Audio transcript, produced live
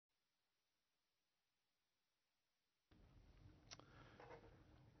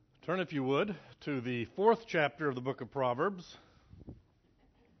Turn, if you would, to the 4th chapter of the book of Proverbs.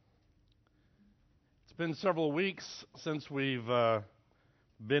 It's been several weeks since we've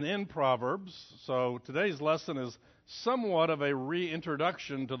been in Proverbs, so today's lesson is somewhat of a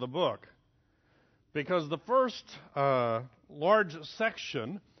reintroduction to the book, because the first large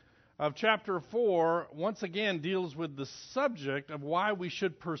section of chapter 4 once again deals with the subject of why we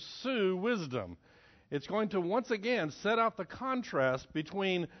should pursue wisdom. It's going to once again set out the contrast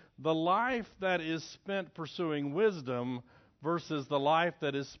between the life that is spent pursuing wisdom versus the life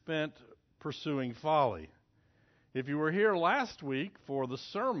that is spent pursuing folly. If you were here last week for the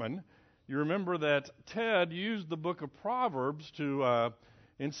sermon, you remember that Ted used the book of Proverbs to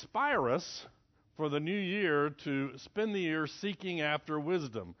inspire us for the new year to spend the year seeking after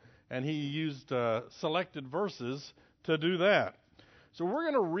wisdom. And he used selected verses to do that. So we're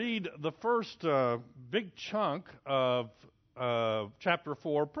going to read the first big chunk of chapter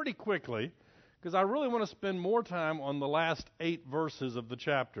 4 pretty quickly, because I really want to spend more time on the last 8 verses of the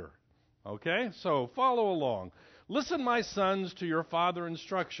chapter. Okay? So follow along. Listen, my sons, to your father's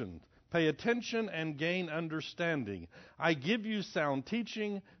instruction. Pay attention and gain understanding. I give you sound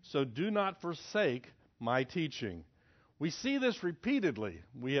teaching, so do not forsake my teaching. We see this repeatedly.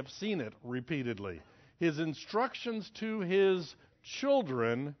 We have seen it repeatedly. His instructions to his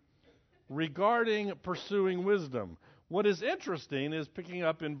children regarding pursuing wisdom. What is interesting is picking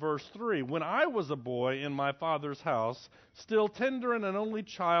up in verse 3. When I was a boy in my father's house, still tender and an only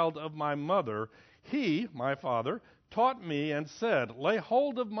child of my mother, he, my father, taught me and said, lay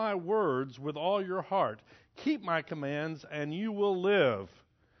hold of my words with all your heart. Keep my commands and you will live.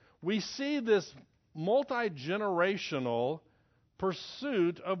 We see this multi-generational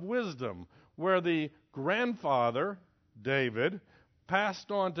pursuit of wisdom where the grandfather, David,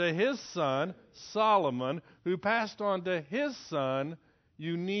 passed on to his son, Solomon, who passed on to his son,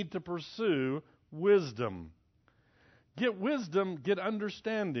 you need to pursue wisdom. Get wisdom, get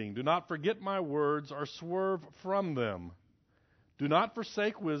understanding. Do not forget my words or swerve from them. Do not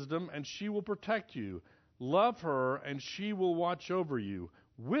forsake wisdom, and she will protect you. Love her, and she will watch over you.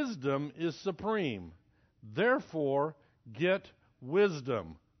 Wisdom is supreme. Therefore, get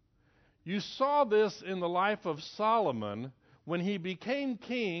wisdom. You saw this in the life of Solomon when he became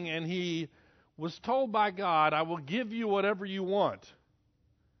king and he was told by God, I will give you whatever you want.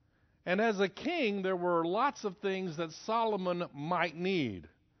 And as a king, there were lots of things that Solomon might need.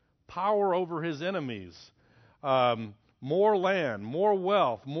 Power over his enemies, more land, more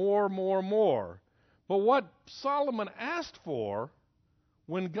wealth, more. But what Solomon asked for,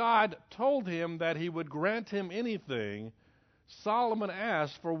 when God told him that he would grant him anything, Solomon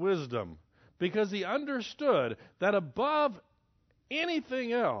asked for wisdom, because he understood that above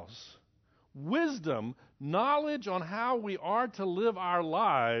anything else, wisdom, knowledge on how we are to live our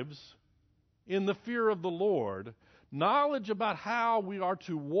lives in the fear of the Lord, knowledge about how we are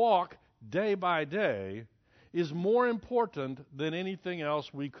to walk day by day, is more important than anything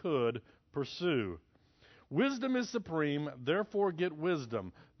else we could pursue. Wisdom is supreme, therefore get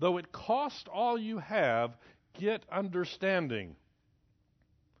wisdom. Though it cost all you have, get understanding.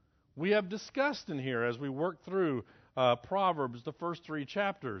 We have discussed in here as we work through Proverbs, the first 3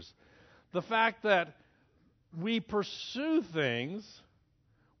 chapters, the fact that we pursue things,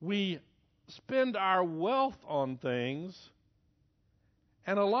 we spend our wealth on things,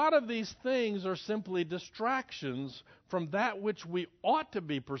 and a lot of these things are simply distractions from that which we ought to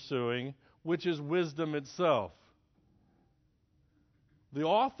be pursuing, which is wisdom itself. The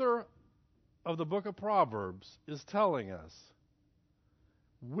author of the book of Proverbs is telling us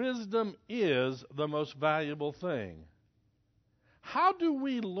wisdom is the most valuable thing. How do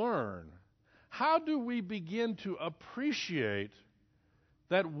we learn? How do we begin to appreciate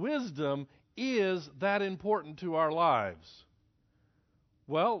that wisdom is that important to our lives?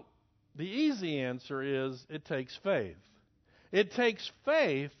 Well, the easy answer is it takes faith. It takes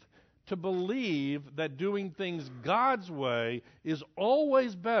faith to believe that doing things God's way is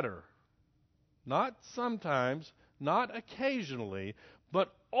always better. Not sometimes, not occasionally,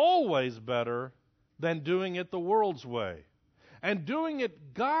 but always better than doing it the world's way. And doing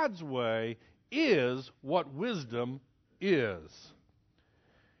it God's way is what wisdom is.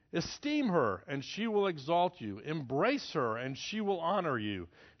 Esteem her, and she will exalt you. Embrace her, and she will honor you.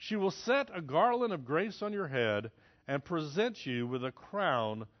 She will set a garland of grace on your head and present you with a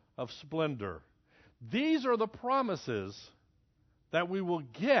crown of splendor. These are the promises that we will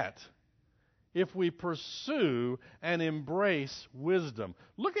get if we pursue and embrace wisdom.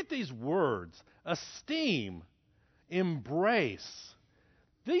 Look at these words: esteem, embrace.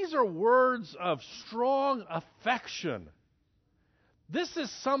 These are words of strong affection. This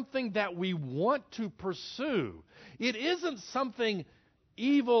is something that we want to pursue. It isn't something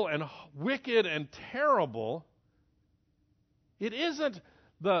evil and wicked and terrible. It isn't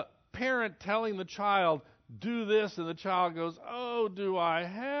the parent telling the child, do this, and the child goes, oh, do I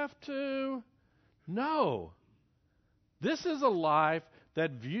have to? No. This is a life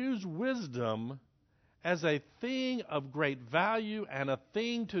that views wisdom as a thing of great value and a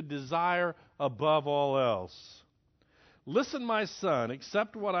thing to desire above all else. Listen, my son,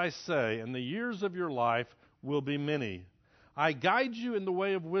 accept what I say, and the years of your life will be many. I guide you in the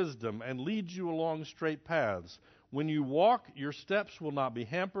way of wisdom and lead you along straight paths. When you walk, your steps will not be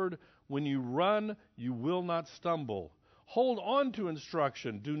hampered. When you run, you will not stumble. Hold on to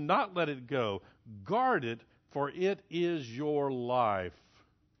instruction. Do not let it go. Guard it, for it is your life.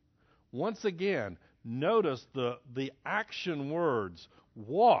 Once again, notice the action words.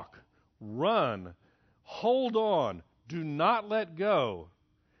 Walk, run, hold on, do not let go.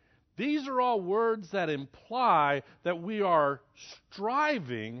 These are all words that imply that we are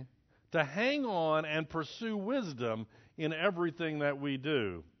striving to hang on and pursue wisdom in everything that we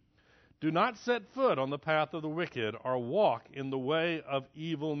do. Do not set foot on the path of the wicked or walk in the way of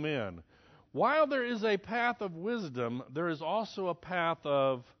evil men. While there is a path of wisdom, there is also a path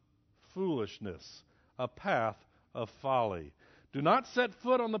of foolishness, a path of folly. Do not set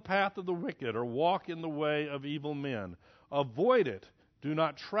foot on the path of the wicked or walk in the way of evil men. Avoid it. Do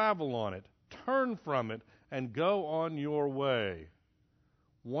not travel on it. Turn from it and go on your way.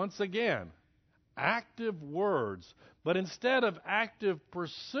 Once again, active words, but instead of active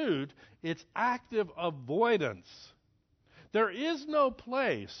pursuit, it's active avoidance. There is no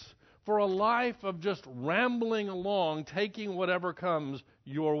place for a life of just rambling along, taking whatever comes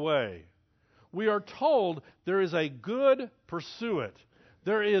your way. We are told there is a good, pursue it.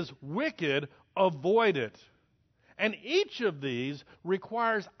 There is wicked, avoid it. And each of these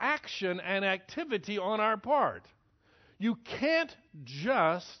requires action and activity on our part. You can't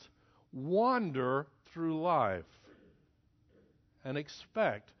just wander through life and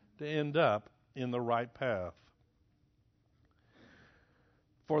expect to end up in the right path.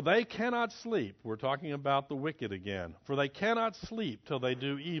 For they cannot sleep. We're talking about the wicked again. For they cannot sleep till they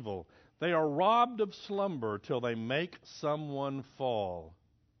do evil. They are robbed of slumber till they make someone fall.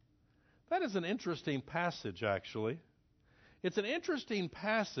 That is an interesting passage, actually. It's an interesting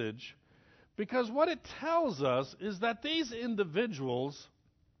passage because what it tells us is that these individuals,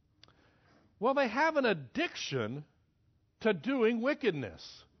 well, they have an addiction to doing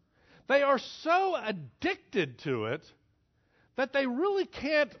wickedness. They are so addicted to it that they really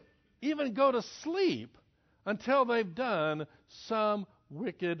can't even go to sleep until they've done some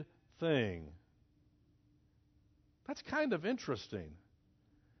wicked thing. That's kind of interesting.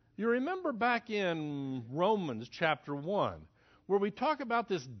 You remember back in Romans chapter 1, where we talk about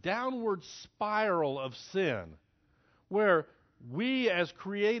this downward spiral of sin, where we as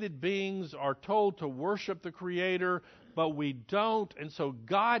created beings are told to worship the Creator, but we don't, and so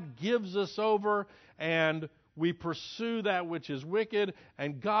God gives us over, and we pursue that which is wicked,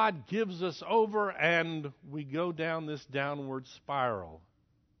 and God gives us over, and we go down this downward spiral.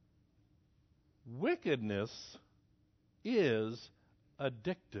 Wickedness is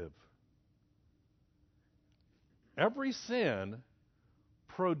addictive. Every sin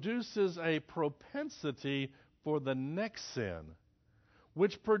produces a propensity for the next sin,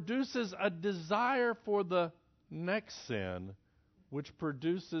 which produces a desire for the next sin, which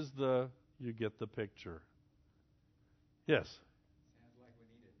produces you get the picture. Yes? Sounds like we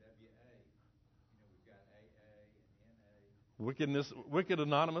need a WA. We've got AA and NA. Wickedness, Wicked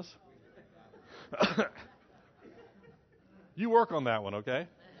Anonymous? You work on that one, okay? I bring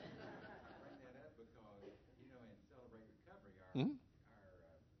that up because, in Celebrate Recovery, our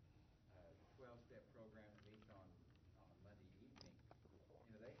 12-step program that meets on Monday evening,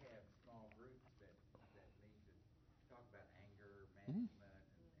 they have small groups that meet to talk about anger management and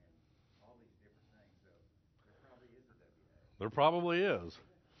all these different things. So there probably is a WA. There probably is.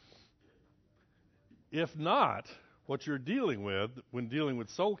 If not, what you're dealing with when dealing with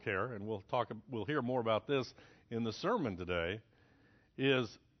soul care, and we'll hear more about this in the sermon today,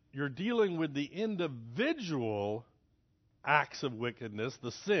 is you're dealing with the individual acts of wickedness,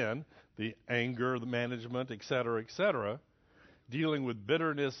 the sin, the anger, the management, etc., dealing with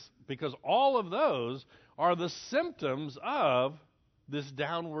bitterness, because all of those are the symptoms of this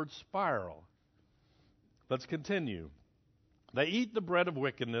downward spiral. Let's continue. They eat the bread of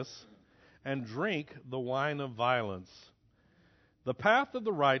wickedness and drink the wine of violence. The path of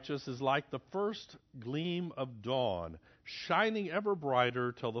the righteous is like the first gleam of dawn, shining ever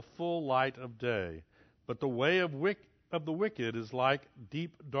brighter till the full light of day. But the way of of the wicked is like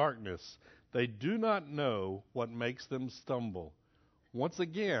deep darkness. They do not know what makes them stumble. Once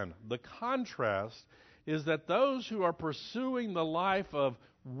again, the contrast is that those who are pursuing the life of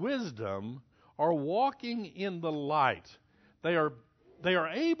wisdom are walking in the light. They are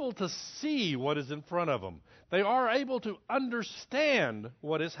able to see what is in front of them. They are able to understand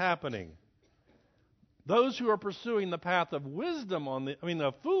what is happening. Those who are pursuing the path of wisdom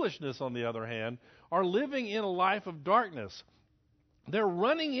of foolishness on the other hand, are living in a life of darkness. They're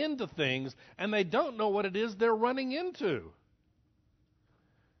running into things and they don't know what it is they're running into.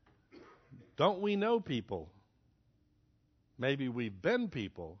 Don't we know people? Maybe we've been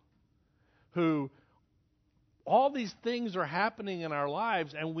people who all these things are happening in our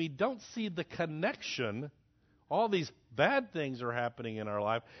lives and we don't see the connection. All these bad things are happening in our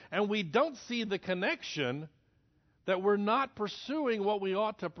life and we don't see the connection that we're not pursuing what we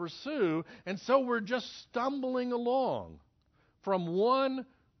ought to pursue, and so we're just stumbling along from one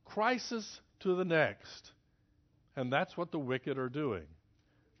crisis to the next. And that's what the wicked are doing.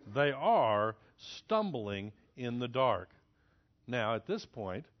 They are stumbling in the dark. Now, at this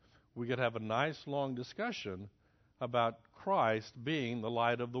point, we could have a nice long discussion about Christ being the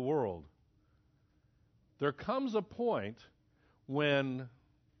light of the world. There comes a point when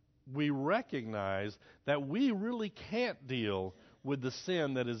we recognize that we really can't deal with the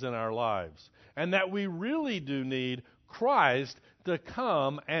sin that is in our lives, and that we really do need Christ to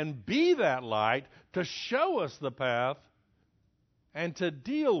come and be that light, to show us the path, and to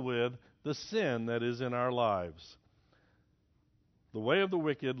deal with the sin that is in our lives. The way of the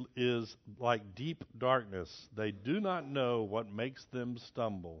wicked is like deep darkness. They do not know what makes them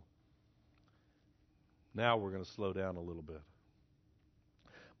stumble. Now we're going to slow down a little bit.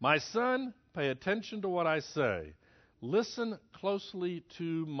 My son, pay attention to what I say. Listen closely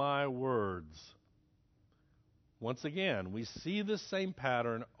to my words. Once again, we see this same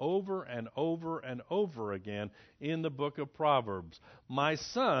pattern over and over and over again in the book of Proverbs. My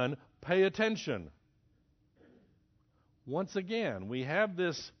son, pay attention. Once again, we have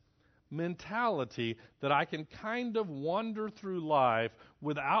this mentality that I can kind of wander through life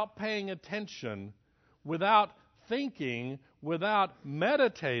without paying attention, without thinking, without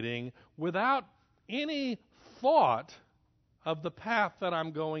meditating, without any thought of the path that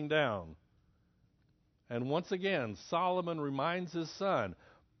I'm going down. And once again, Solomon reminds his son,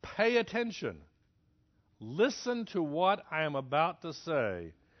 pay attention. Listen to what I am about to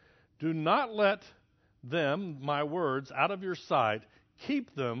say. Do not let them, my words, out of your sight.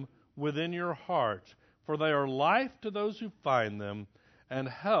 Keep them within your heart, for they are life to those who find them, and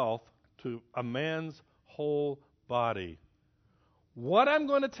health to a man's whole body. What I'm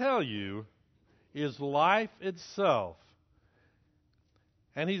going to tell you is life itself.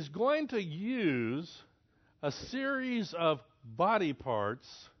 And he's going to use a series of body parts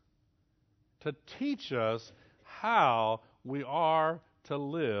to teach us how we are to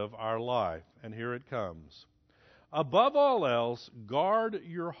live our life. And here it comes. Above all else, guard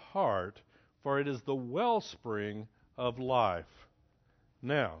your heart, for it is the wellspring of life.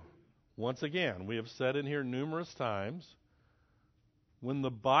 Now, once again, we have said in here numerous times, when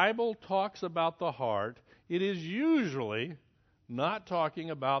the Bible talks about the heart, it is usually not talking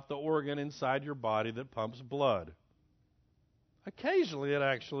about the organ inside your body that pumps blood. Occasionally it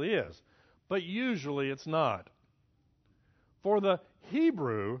actually is, but usually it's not. For the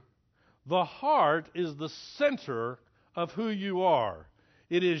Hebrew, the heart is the center of who you are.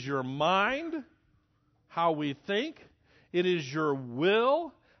 It is your mind, how we think. It is your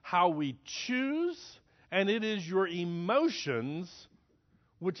will, how we choose. And it is your emotions,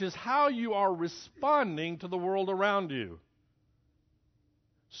 which is how you are responding to the world around you.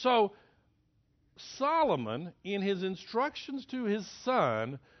 So, Solomon, in his instructions to his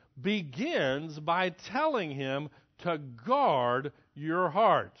son, begins by telling him to guard your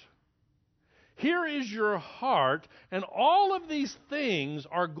heart. Here is your heart, and all of these things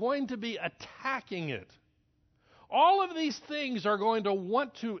are going to be attacking it. All of these things are going to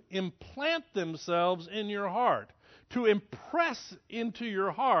want to implant themselves in your heart, to impress into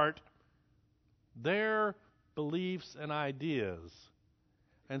your heart their beliefs and ideas.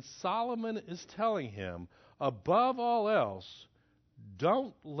 And Solomon is telling him, above all else,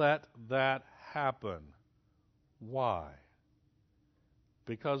 don't let that happen. Why?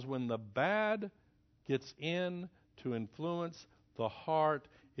 Because when the bad gets in to influence the heart,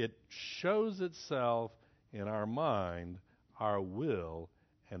 it shows itself in our mind, our will,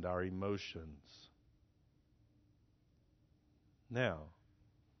 and our emotions. Now,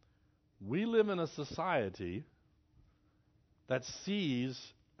 we live in a society that sees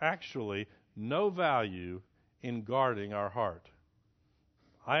actually no value in guarding our heart.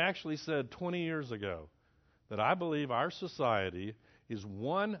 I actually said 20 years ago that I believe our society is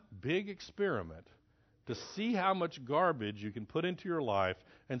one big experiment to see how much garbage you can put into your life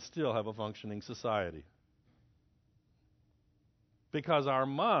and still have a functioning society. Because our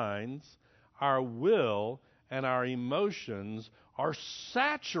minds, our will, and our emotions are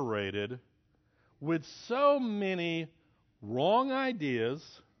saturated with so many wrong ideas,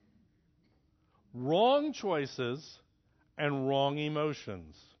 wrong choices, and wrong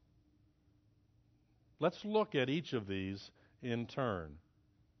emotions. Let's look at each of these in turn.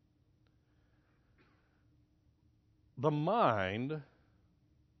 The mind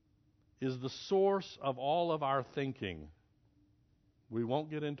is the source of all of our thinking. We won't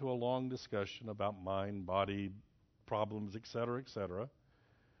get into a long discussion about mind, body, problems, etc., etc.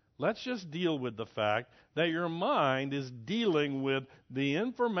 Let's just deal with the fact that your mind is dealing with the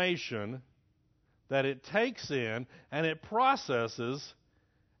information that it takes in and it processes,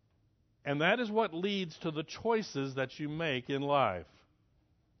 and that is what leads to the choices that you make in life.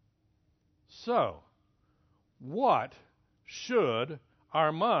 So, what should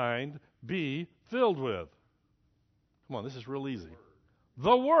our mind be filled with? Come on, this is real easy.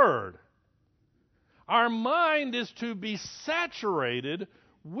 The Word. Our mind is to be saturated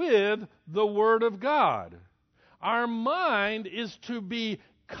with the Word of God. Our mind is to be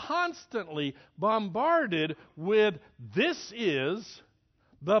constantly bombarded with, this is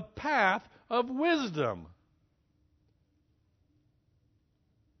the path of wisdom.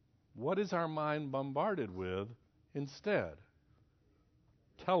 What is our mind bombarded with instead?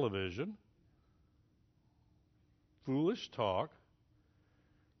 Television, foolish talk,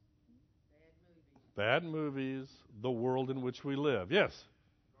 bad movies, the world in which we live. Yes?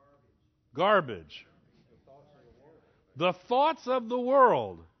 Garbage. The thoughts of the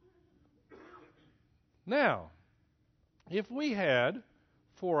world. Now, if we had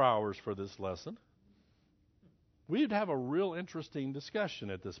 4 hours for this lesson, we'd have a real interesting discussion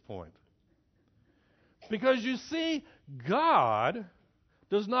at this point. Because you see, God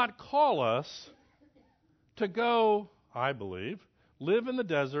does not call us to go, I believe, live in the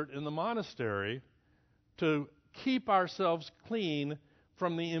desert, in the monastery, to keep ourselves clean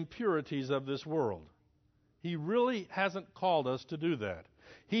from the impurities of this world. He really hasn't called us to do that.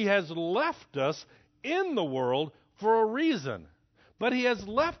 He has left us in the world for a reason. But He has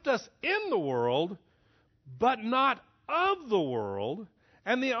left us in the world, but not of the world.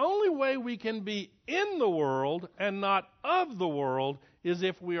 And the only way we can be in the world and not of the world is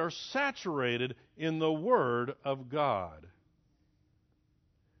if we are saturated in the Word of God.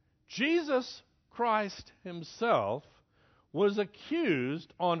 Jesus Christ Himself was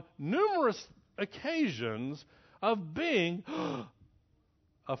accused on numerous occasions of being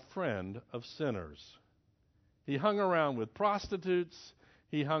a friend of sinners. He hung around with prostitutes.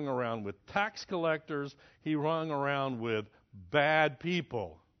 He hung around with tax collectors. He hung around with bad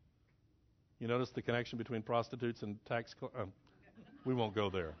people. You notice the connection between prostitutes and tax collectors? We won't go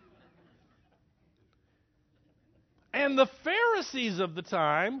there. And the Pharisees of the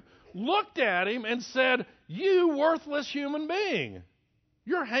time looked at Him and said, "You worthless human being.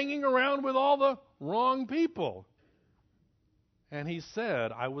 You're hanging around with all the wrong people." And He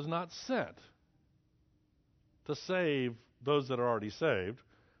said, "I was not sent to save those that are already saved.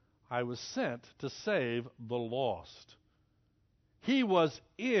 I was sent to save the lost." He was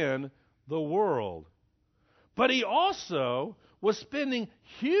in the world. But He also was spending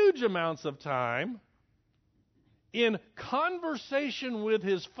huge amounts of time in conversation with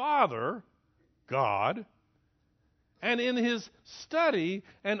His Father, God, and in His study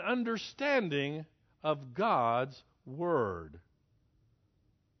and understanding of God's Word.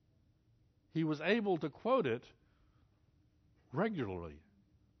 He was able to quote it regularly.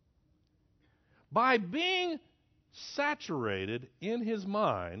 By being saturated in his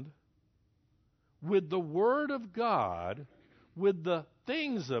mind with the Word of God, with the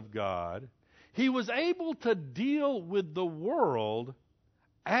things of God, he was able to deal with the world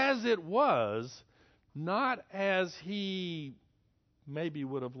as it was, not as he maybe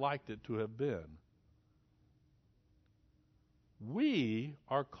would have liked it to have been. We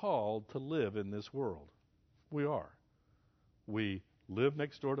are called to live in this world. We are. We live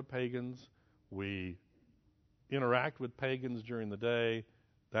next door to pagans. We interact with pagans during the day.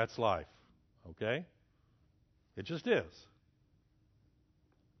 That's life. Okay? It just is.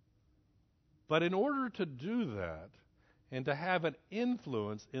 But in order to do that and to have an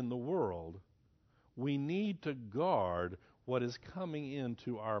influence in the world, we need to guard what is coming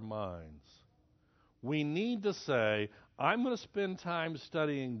into our minds. We need to say, I'm going to spend time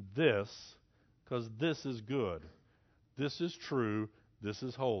studying this because this is good. This is true. This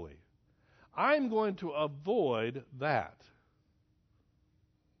is holy. I'm going to avoid that.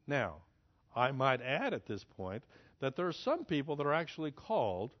 Now, I might add at this point that there are some people that are actually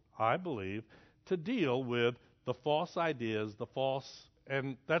called, I believe, to deal with the false ideas,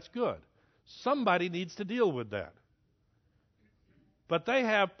 and that's good. Somebody needs to deal with that. But they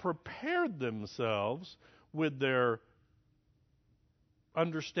have prepared themselves with their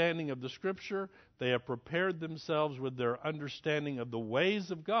understanding of the Scripture. They have prepared themselves with their understanding of the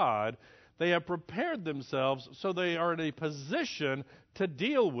ways of God. They have prepared themselves so they are in a position to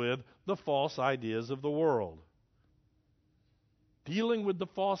deal with the false ideas of the world. Dealing with the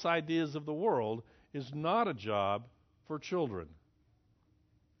false ideas of the world is not a job for children.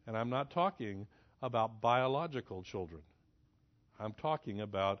 And I'm not talking about biological children. I'm talking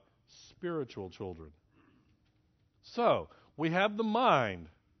about spiritual children. So, we have the mind.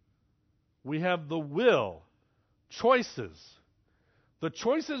 We have the will. Choices. The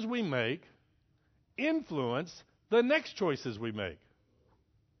choices we make influence the next choices we make.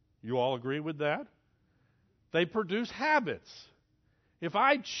 You all agree with that? They produce habits. If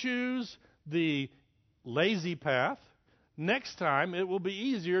I choose the lazy path, next time it will be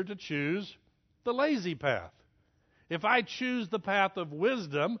easier to choose the lazy path. If I choose the path of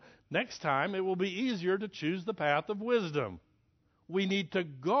wisdom, next time it will be easier to choose the path of wisdom. We need to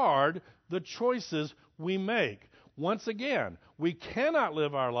guard the choices we make. Once again, we cannot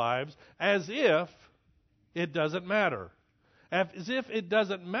live our lives as if it doesn't matter. As if it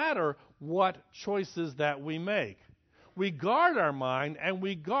doesn't matter what choices that we make. We guard our mind and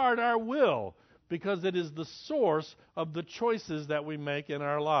we guard our will because it is the source of the choices that we make in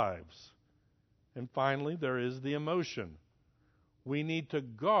our lives. And finally, there is the emotion. We need to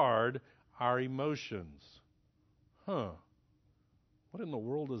guard our emotions. What in the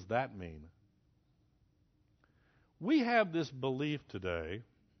world does that mean? We have this belief today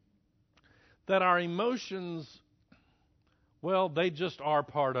that our emotions, well, they just are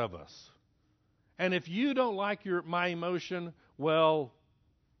part of us. And if you don't like my emotion, well,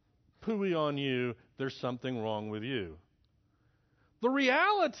 pooey on you, there's something wrong with you. The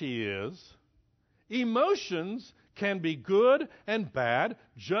reality is, emotions can be good and bad,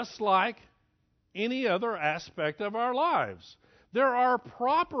 just like any other aspect of our lives. There are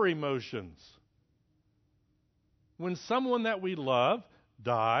proper emotions. When someone that we love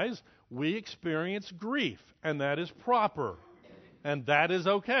dies, we experience grief, and that is proper, and that is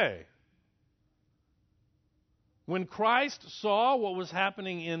okay. When Christ saw what was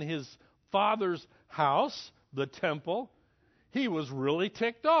happening in his Father's house, the temple, he was really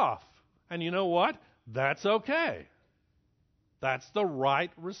ticked off. And you know what? That's okay. That's the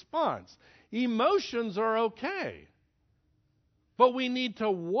right response. Emotions are okay. But we need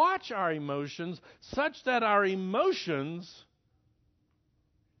to watch our emotions such that our emotions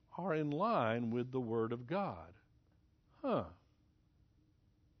are in line with the Word of God. What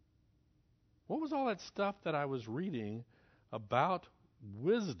was all that stuff that I was reading about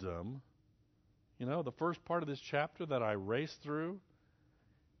wisdom? You know, the first part of this chapter that I raced through.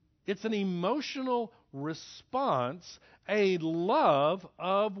 It's an emotional response, a love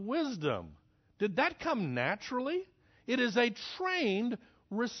of wisdom. Did that come naturally? It is a trained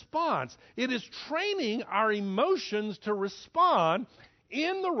response. It is training our emotions to respond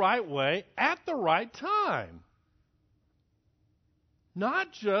in the right way at the right time.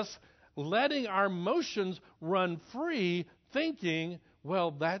 Not just letting our emotions run free, thinking,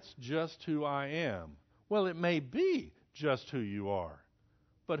 well, that's just who I am. Well, it may be just who you are.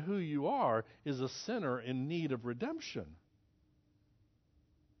 But who you are is a sinner in need of redemption.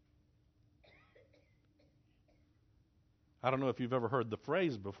 I don't know if you've ever heard the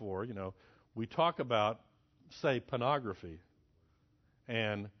phrase before, we talk about, say, pornography,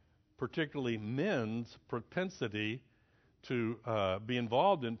 and particularly men's propensity to be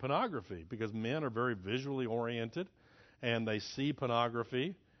involved in pornography, because men are very visually oriented, and they see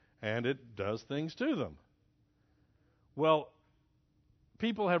pornography, and it does things to them. Well,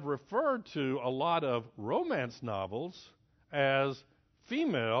 people have referred to a lot of romance novels as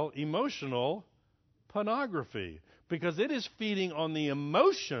female emotional pornography, because it is feeding on the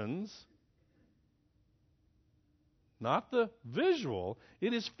emotions, not the visual.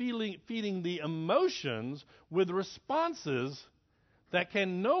 It is feeding the emotions with responses that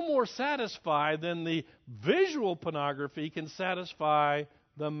can no more satisfy than the visual pornography can satisfy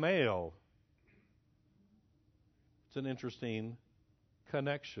the male. It's an interesting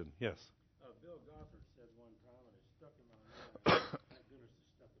connection. Yes? Bill Gothard said one time, and it stuck in my mind. Thank goodness it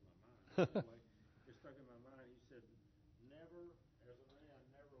stuck in my mind. Anyway, it stuck in my mind. He said, never, as a man,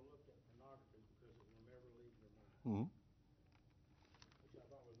 never look at pornography because Mhm. which I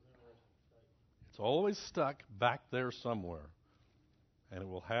thought was an interesting statement. It's always stuck back there somewhere, and it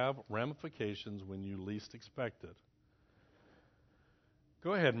will have ramifications when you least expect it.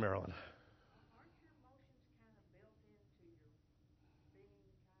 Go ahead, Marilyn. Aren't your emotions kind of built into your being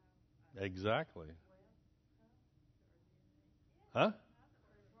kind of Exactly. well? Huh?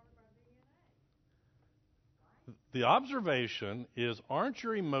 They're part of our DNA. The observation is, aren't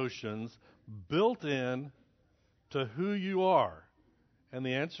your emotions built in to who you are? And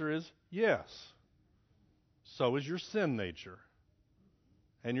the answer is yes. So is your sin nature.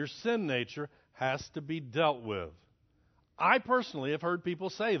 And your sin nature has to be dealt with. I personally have heard people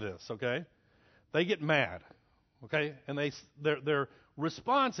say this, okay? They get mad, okay? And their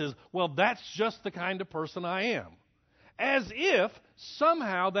response is, well, that's just the kind of person I am. As if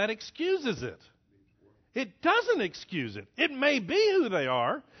somehow that excuses it. It doesn't excuse it. It may be who they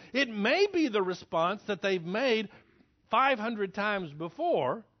are. It may be the response that they've made 500 times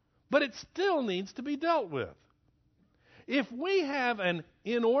before, but it still needs to be dealt with. If we have an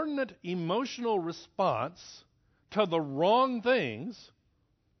inordinate emotional response to the wrong things,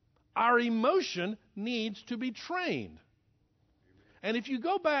 our emotion needs to be trained. And if you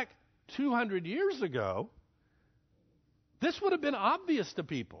go back 200 years ago, this would have been obvious to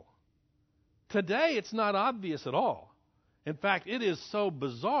people. Today, it's not obvious at all. In fact, it is so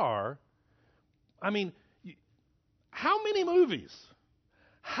bizarre. I mean, how many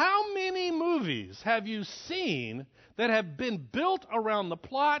movies have you seen that have been built around the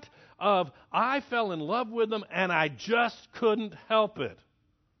plot of I fell in love with them and I just couldn't help it?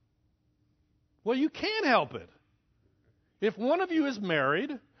 Well, you can't help it. If one of you is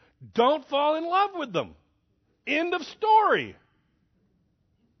married, don't fall in love with them. End of story.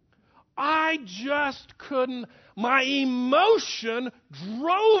 I just couldn't. My emotion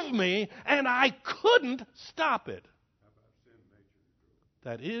drove me, and I couldn't stop it.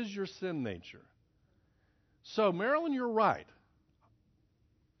 That is your sin nature. So, Marilyn, you're right.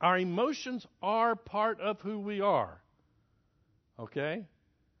 Our emotions are part of who we are. Okay?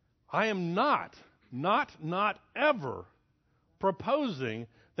 I am not ever proposing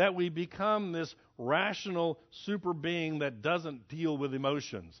that we become this rational super being that doesn't deal with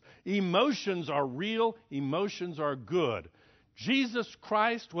emotions. Emotions are real. Emotions are good. Jesus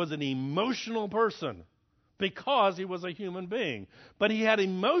Christ was an emotional person because he was a human being. But he had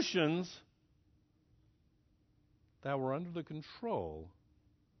emotions that were under the control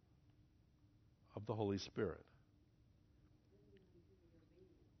of the Holy Spirit.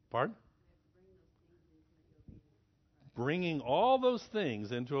 Pardon? Bringing all those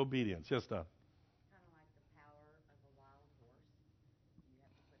things into obedience. Yes, Don. Kind of like the power of a wild horse. You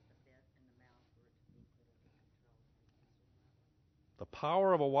have to put the bit in the mouth for it to be put under control. The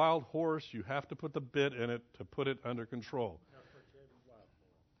power of a wild horse, you have to put the bit in it to put it under control.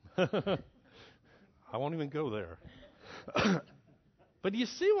 I won't even go there. But do you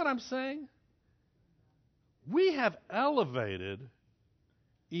see what I'm saying? We have elevated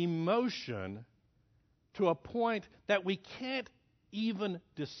emotion to a point that we can't even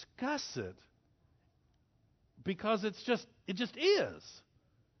discuss it because it just is.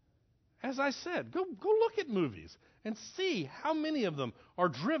 As I said, go look at movies and see how many of them are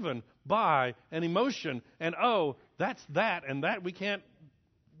driven by an emotion and that's that and that we can't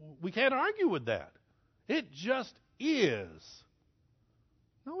argue with that. It just is.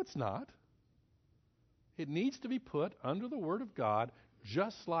 No, it's not. It needs to be put under the Word of God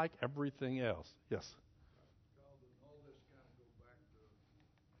just like everything else. Yes. All this kind of go back to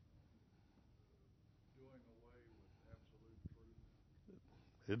doing away with absolute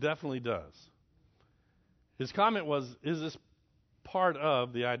truth. It definitely does. His comment was, is this part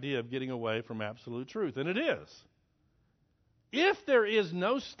of the idea of getting away from absolute truth? And it is. If there is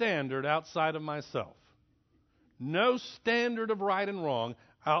no standard outside of myself, no standard of right and wrong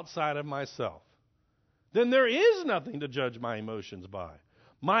outside of myself, then there is nothing to judge my emotions by.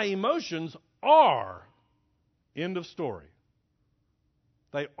 My emotions are, end of story.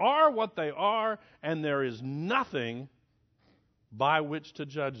 They are what they are, and there is nothing by which to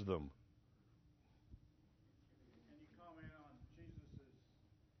judge them. Can you comment on Jesus'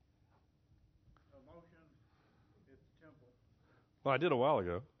 emotion at the temple? Well, I did a while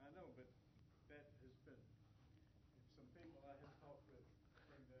ago. I know, but that has been some people I have talked with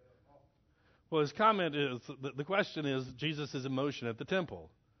bring that up often. Well, his comment is, the question is Jesus' emotion at the temple.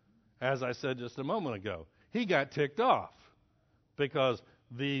 As I said just a moment ago, he got ticked off because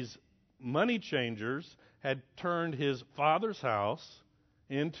these money changers had turned his father's house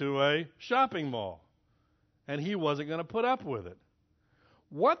into a shopping mall, and he wasn't going to put up with it.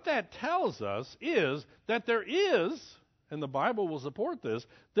 what that tells us is that there is, and the Bible will support this,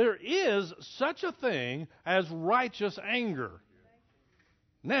 there is such a thing as righteous anger.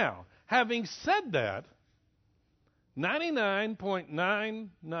 Now, having said that,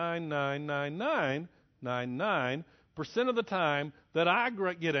 99.99999% of the time that I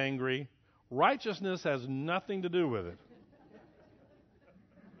get angry, righteousness has nothing to do with it.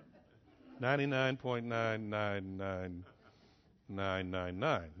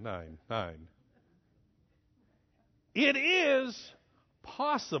 99.9999999. It is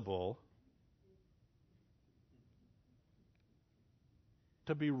possible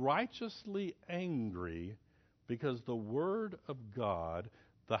to be righteously angry because the Word of God,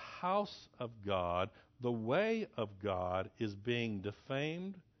 the house of God, the way of God is being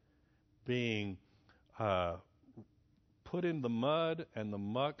defamed, being put in the mud and the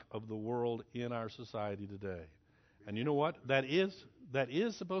muck of the world in our society today. And you know what? That is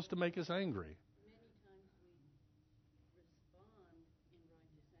supposed to make us angry.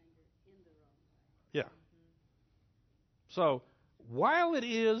 Yeah. So, while it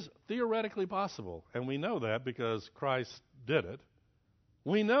is theoretically possible, and we know that because Christ did it,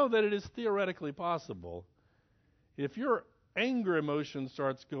 we know that it is theoretically possible. If your anger emotion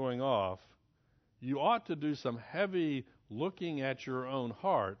starts going off, you ought to do some heavy looking at your own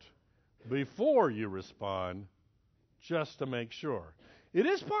heart before you respond, just to make sure. It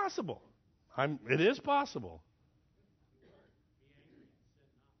is possible. It is possible.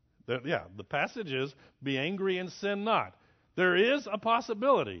 The passage is, be angry and sin not. There is a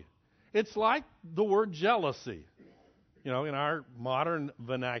possibility. It's like the word jealousy. In our modern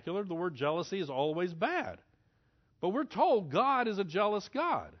vernacular, the word jealousy is always bad. But we're told God is a jealous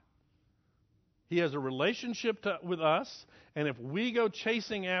God. He has a relationship with us, and if we go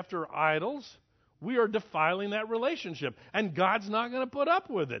chasing after idols, we are defiling that relationship. And God's not going to put up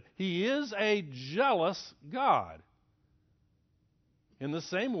with it. He is a jealous God. In the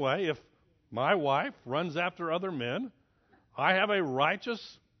same way, if my wife runs after other men, I have a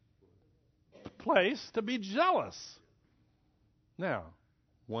righteous place to be jealous. Now,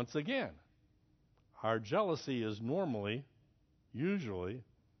 once again, our jealousy is usually,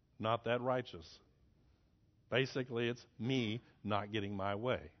 not that righteous. Basically, it's me not getting my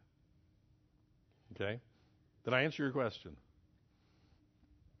way. Okay? Did I answer your question?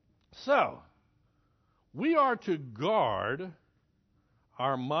 So, we are to guard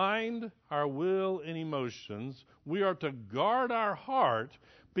our mind, our will, and emotions. We are to guard our heart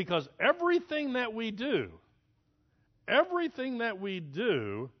because everything that we do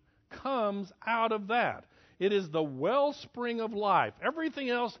comes out of that. It is the wellspring of life. Everything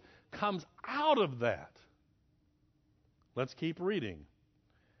else comes out of that. Let's keep reading.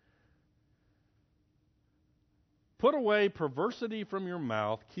 Put away perversity from your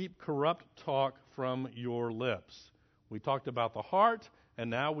mouth. Keep corrupt talk from your lips. We talked about the heart, and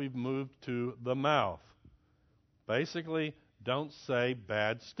now we've moved to the mouth. Basically, don't say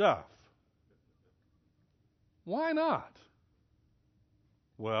bad stuff. Why not?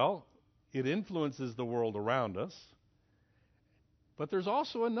 Well, it influences the world around us. But there's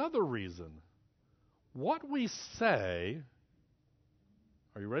also another reason. What we say,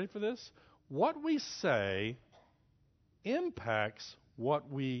 are you ready for this? What we say impacts what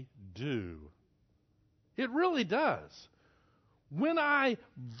we do. It really does. When I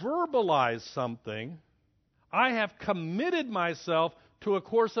verbalize something, I have committed myself to a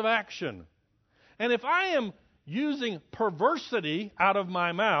course of action. And if I am using perversity out of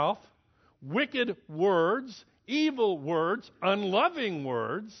my mouth, wicked words, evil words, unloving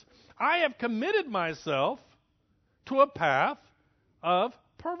words, I have committed myself to a path of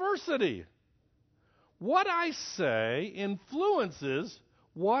perversity. What I say influences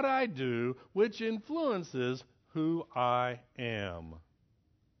what I do, which influences who I am.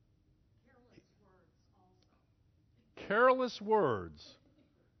 Careless words.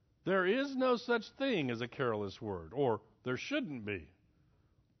 There is no such thing as a careless word, or there shouldn't be.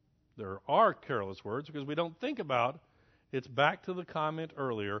 There are careless words because we don't think about. It's back to the comment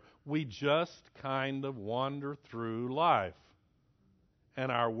earlier. We just kind of wander through life.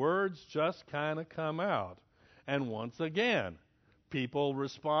 And our words just kind of come out. And once again, people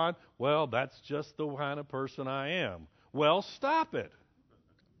respond, well, that's just the kind of person I am. Well, stop it.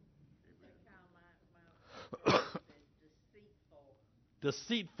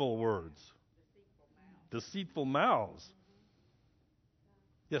 Deceitful words. Deceitful mouths.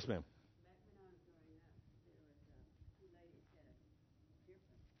 Yes, ma'am.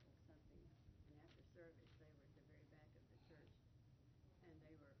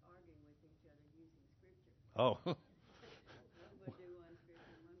 Oh.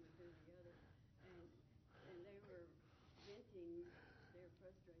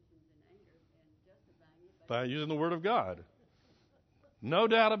 by using the Word of God. No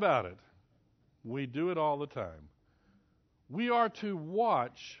doubt about it. We do it all the time. We are to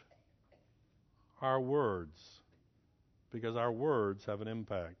watch our words because our words have an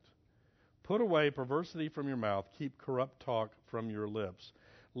impact. Put away perversity from your mouth. Keep corrupt talk from your lips.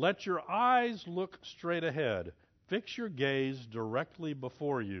 Let your eyes look straight ahead. Fix your gaze directly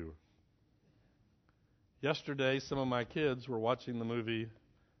before you. Yesterday, some of my kids were watching the movie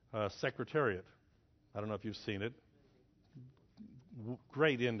Secretariat. I don't know if you've seen it.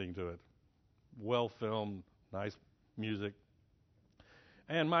 Great ending to it. Well filmed, nice music.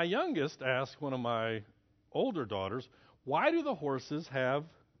 And my youngest asked one of my older daughters, why do the horses have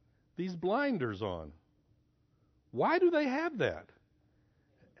these blinders on? Why do they have that?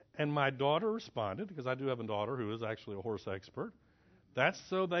 And my daughter responded, because I do have a daughter who is actually a horse expert, that's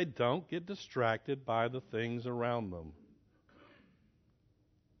so they don't get distracted by the things around them.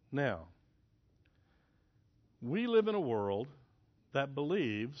 Now, we live in a world that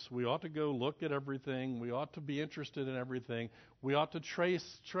believes we ought to go look at everything, we ought to be interested in everything, we ought to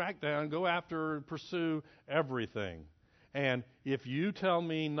track down, go after, pursue everything. And if you tell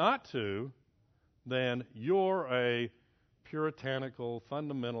me not to, then you're a puritanical,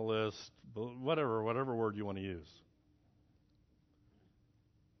 fundamentalist, whatever word you want to use.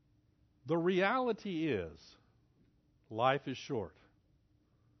 The reality is, life is short.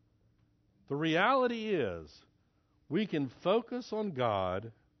 The reality is, we can focus on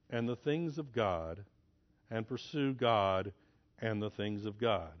God and the things of God and pursue God and the things of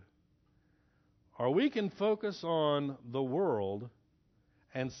God. Or we can focus on the world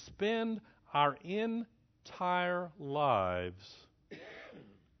and spend our entire lives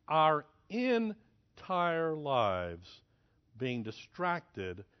being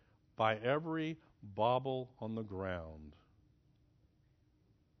distracted by every bauble on the ground.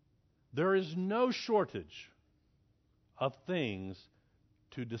 There is no shortage of things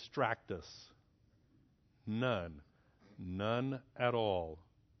to distract us. None. None at all.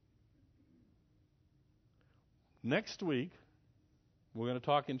 Next week, we're going to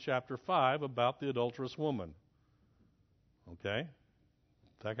talk in chapter 5 about the adulterous woman. Okay?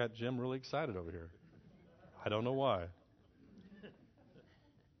 That got Jim really excited over here. I don't know why.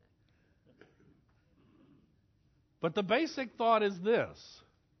 But the basic thought is this.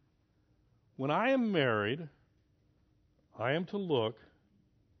 When I am married, I am to look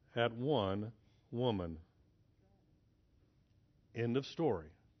at one woman. End of story.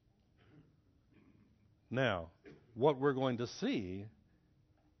 Now, what we're going to see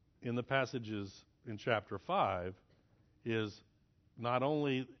in the passages in chapter 5 is not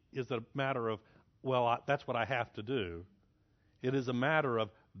only is it a matter of, that's what I have to do. It is a matter of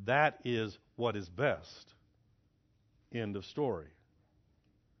that is what is best. End of story.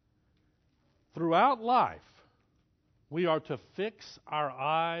 Throughout life, we are to fix our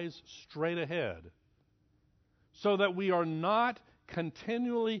eyes straight ahead so that we are not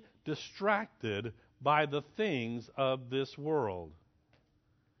continually distracted by the things of this world.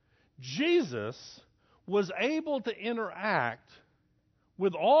 Jesus was able to interact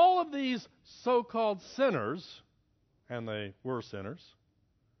with all of these so-called sinners, and they were sinners,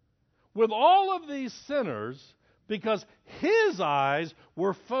 with all of these sinners because his eyes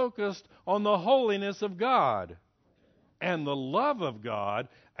were focused on the holiness of God and the love of God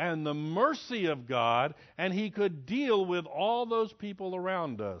and the mercy of God, and he could deal with all those people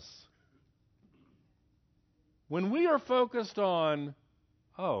around us. When we are focused on,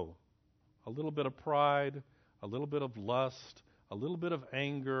 a little bit of pride, a little bit of lust, a little bit of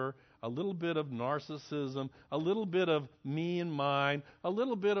anger, a little bit of narcissism, a little bit of me and mine, a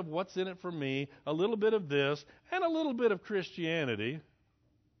little bit of what's in it for me, a little bit of this, and a little bit of Christianity,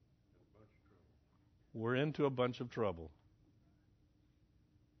 we're into a bunch of trouble.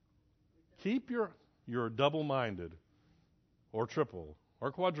 Keep your double-minded, or triple,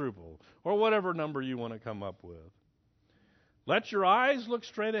 or quadruple, or whatever number you want to come up with. Let your eyes look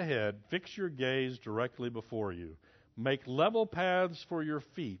straight ahead. Fix your gaze directly before you. Make level paths for your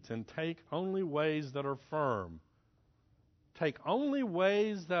feet, and take only ways that are firm. Take only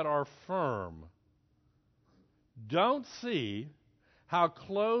ways that are firm. Don't see how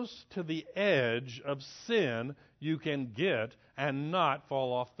close to the edge of sin you can get and not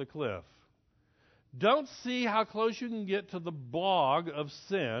fall off the cliff. Don't see how close you can get to the bog of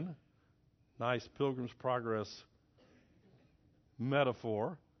sin. Nice Pilgrim's Progress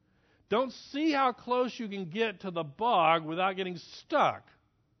metaphor. Don't see how close you can get to the bog without getting stuck.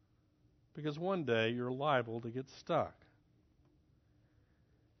 Because one day you're liable to get stuck.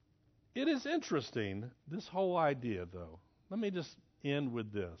 It is interesting, this whole idea, though. Let me just end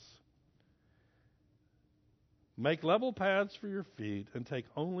with this. Make level paths for your feet and take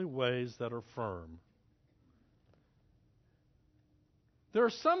only ways that are firm. There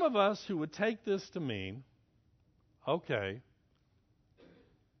are some of us who would take this to mean, okay,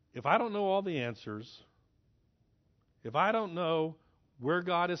 if I don't know all the answers, if I don't know where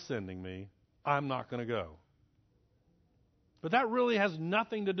God is sending me, I'm not going to go. But that really has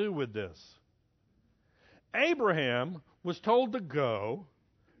nothing to do with this. Abraham was told to go,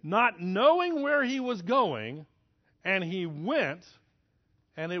 not knowing where he was going, and he went,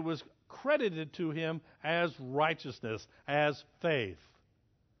 and it was credited to him as righteousness, as faith.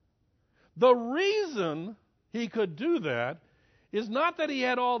 The reason he could do that is not that he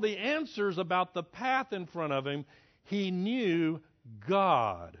had all the answers about the path in front of him. He knew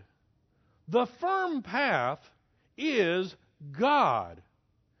God. The firm path is God.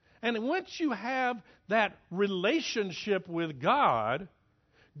 And once you have that relationship with God,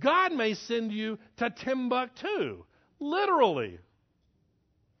 God may send you to Timbuktu, literally.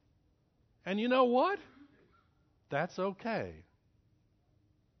 And you know what? That's okay.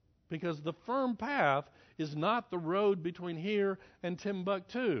 Because the firm path is not the road between here and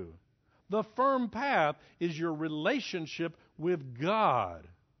Timbuktu. The firm path is your relationship with God.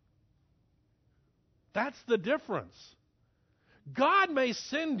 That's the difference. God may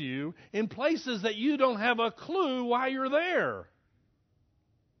send you in places that you don't have a clue why you're there.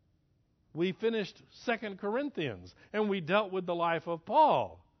 We finished 2 Corinthians, and we dealt with the life of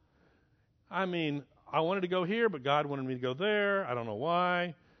Paul. I mean, I wanted to go here, but God wanted me to go there. I don't know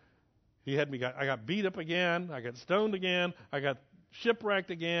why. I got beat up again. I got stoned again. I got shipwrecked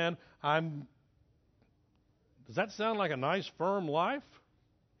again. Does that sound like a nice, firm life?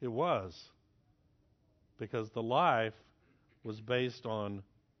 It was. Because the life was based on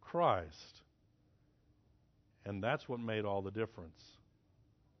Christ. And that's what made all the difference.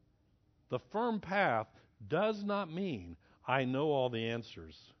 The firm path does not mean I know all the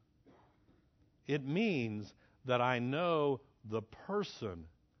answers. It means that I know the person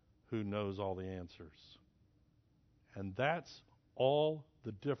who knows all the answers. And that's all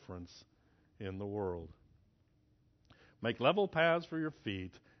the difference in the world. Make level paths for your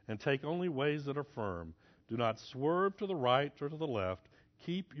feet and take only ways that are firm. Do not swerve to the right or to the left.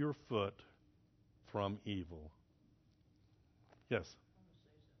 Keep your foot from evil. Yes?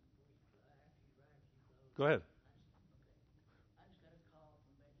 Go ahead. I just got a call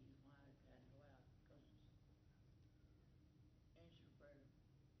from Becky's wife that had to go out because answer prayer.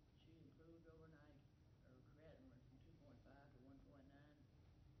 She improved overnight. Her creatinine went from 2.5 to 1.9.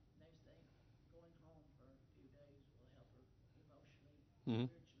 Next thing, going home for a few days will help her emotionally, Mm-hmm.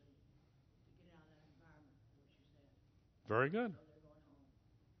 spiritually, to get out of that environment where she's at. Very good. So they're going home.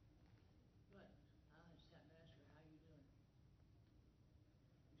 But I just happened to ask her, how you doing?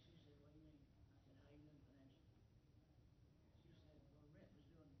 And she said, what do you mean? I said, how you doing financially? She said, well, rent was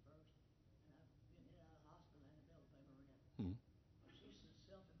due on the first, and I've been in and out of the hospital and able to pay my rent. Mm-hmm. She's a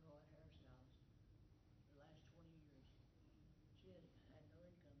self-employed hairstylist for the last 20 years. She had no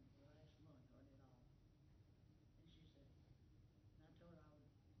income for the last month, hardly at all. And she said, and I told her I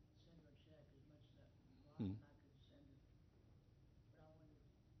would send her a check as much as Rob and I could send her. But I wanted,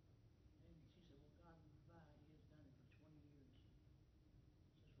 and she said, well, God will provide. He has done it for 20 years.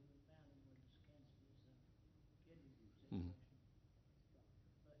 Since we found him with this cancer, this kidney situation.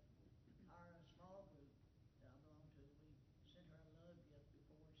 But our small group that I belong to, we sent her a love gift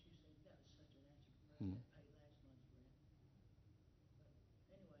before, and she said that was such an answer for prayer that paid last month's rent.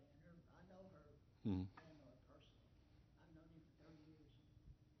 But anyway, and I know her. Mm-hmm. I don't know her personally. I've known him for 30 years,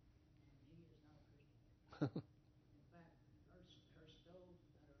 and he is not a Christian. In fact, her stove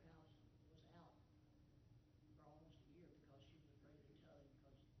at her house was out for almost a year because she was afraid to tell him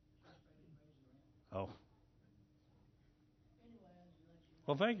because she was afraid he'd raise the rent. Oh. Anyway, I just let you know.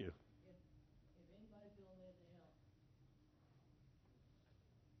 Well, thank you. If anybody feeling led to help,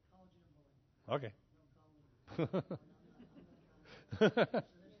 call Jim Boyd. Okay. Don't call me. I'm not trying to. So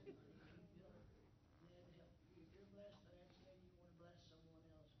listen, if you feel led to help, if you're blessed financially, you want to bless someone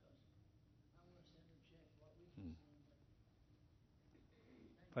else because I want to send her a check what we can send.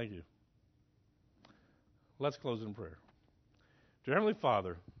 Thank you. Let's close in prayer. Dear Heavenly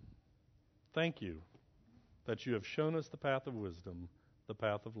Father, thank you that you have shown us the path of wisdom, the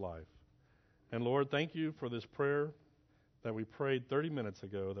path of life. And Lord, thank you for this prayer that we prayed 30 minutes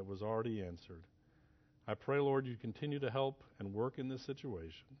ago that was already answered. I pray, Lord, you continue to help and work in this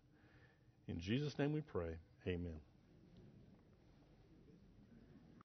situation. In Jesus' name we pray. Amen.